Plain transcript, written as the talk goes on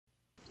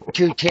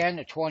210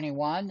 to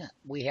 21,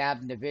 we have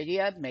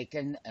NVIDIA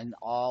making an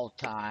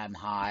all-time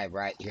high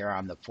right here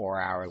on the 4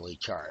 hourly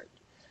chart.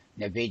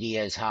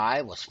 NVIDIA's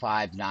high was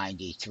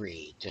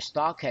 593. The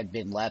stock had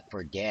been left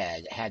for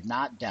dead, had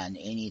not done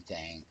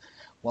anything.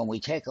 When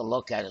we take a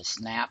look at a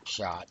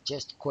snapshot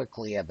just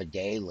quickly of a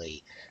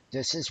daily,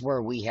 this is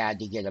where we had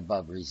to get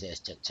above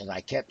resistance. And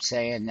I kept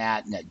saying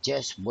that, and it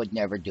just would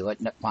never do it.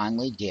 And it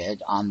finally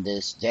did on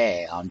this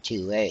day, on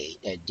 2/8.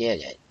 It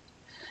did it.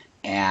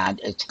 And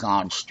it's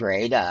gone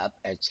straight up.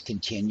 It's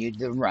continued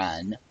the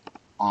run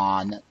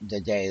on the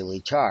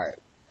daily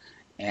chart.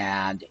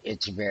 And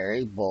it's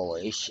very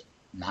bullish,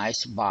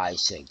 nice buy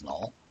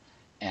signal,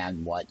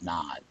 and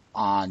whatnot.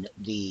 On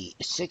the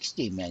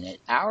 60-minute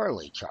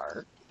hourly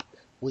chart,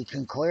 we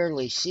can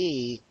clearly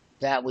see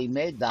that we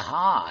made the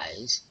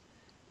highs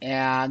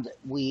and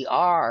we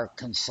are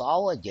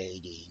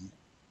consolidating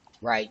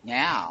right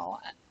now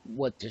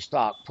with the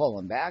stock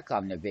pulling back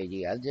on the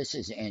video. This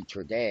is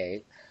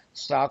intraday.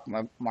 Stock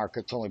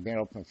market's only been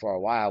open for a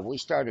while. We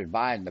started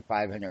buying the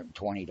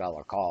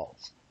 $520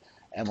 calls,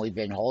 and we've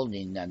been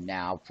holding them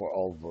now for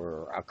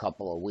over a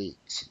couple of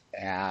weeks.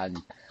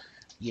 And,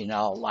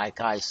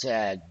 like I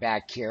said,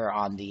 back here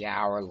on the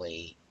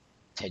hourly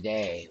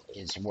today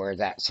is where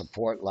that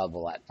support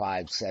level at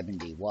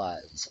 570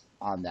 was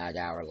on that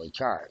hourly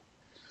chart.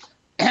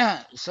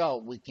 So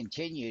we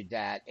continued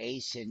that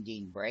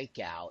ascending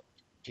breakout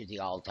to the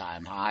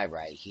all-time high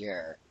right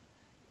here,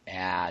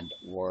 and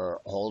we're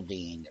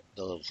holding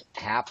those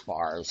half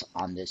bars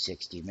on the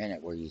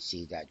 60-minute where you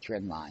see that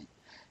trend line.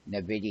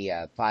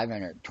 NVIDIA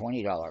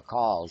 $520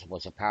 calls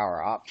was a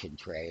power option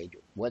trade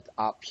with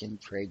option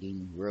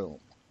trading room.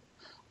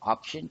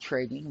 Option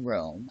trading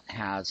room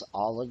has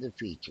all of the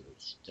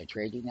features. The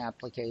trading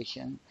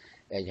application,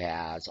 it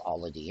has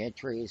all of the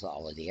entries,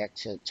 all of the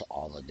exits,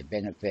 all of the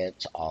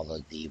benefits, all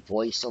of the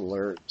voice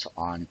alerts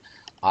on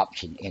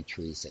option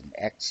entries and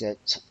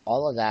exits.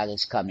 All of that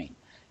is coming.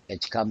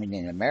 It's coming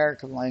in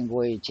American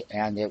language,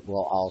 and it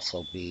will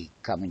also be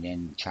coming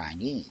in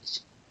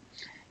Chinese.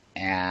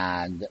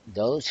 And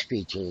those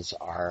features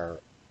are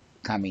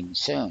coming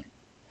soon.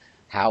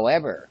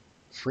 However,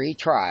 free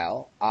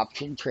trial,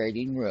 option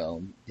trading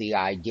room, the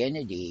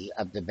identity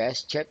of the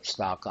best chip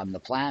stock on the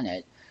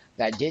planet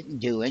that didn't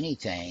do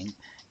anything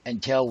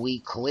until we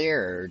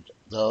cleared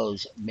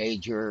those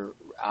major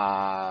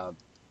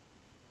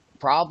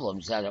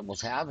problems that it was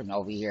having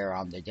over here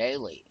on the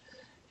daily.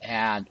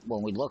 And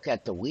when we look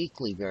at the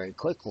weekly very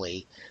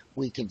quickly,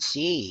 we can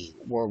see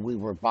where we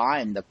were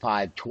buying the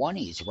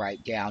 520s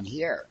right down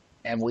here.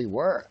 And we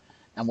were.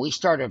 And we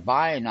started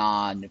buying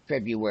on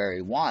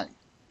February 1.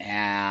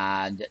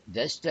 And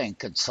this thing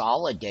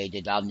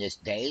consolidated on this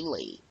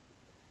daily.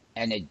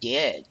 And it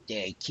did.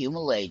 They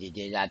accumulated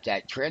it at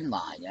that trend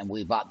line. And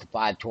we bought the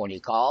 520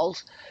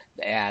 calls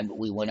and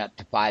we went up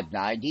to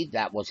 590.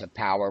 That was a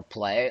power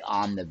play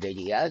on the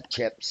NVIDIA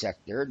chip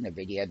sector,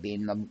 NVIDIA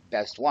being the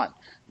best one,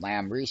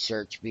 Lam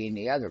Research being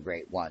the other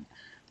great one.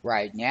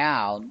 Right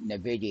now,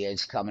 NVIDIA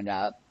is coming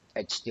up.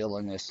 It's still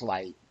in a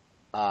slight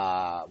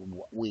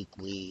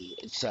weekly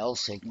sell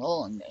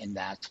signal, and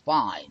that's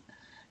fine.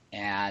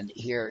 And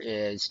here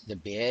is the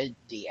bid,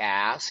 the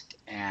ask,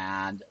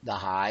 and the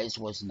highs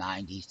was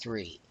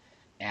 93.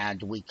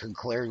 And we can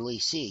clearly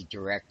see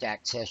direct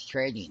access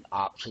trading,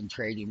 option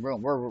trading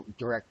room. We're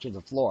direct to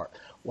the floor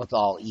with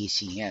all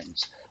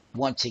ECNs.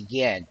 Once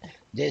again,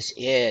 this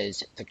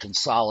is the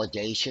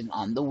consolidation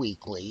on the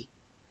weekly.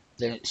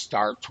 Then it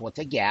starts with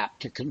a gap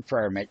to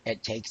confirm it.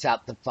 It takes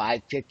out the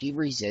 550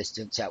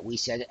 resistance that we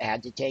said it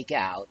had to take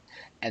out.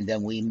 And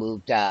then we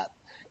moved up.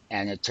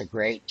 And it's a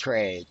great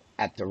trade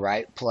at the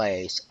right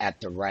place,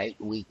 at the right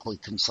weekly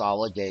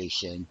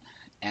consolidation,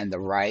 and the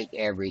right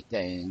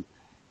everything.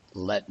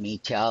 Let me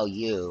tell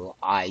you,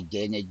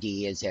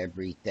 identity is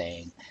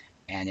everything.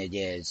 And it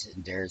is.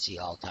 There's the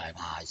all-time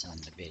highs on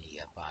the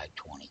video,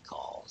 520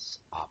 calls,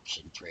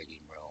 option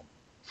trading room,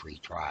 free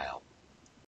trial.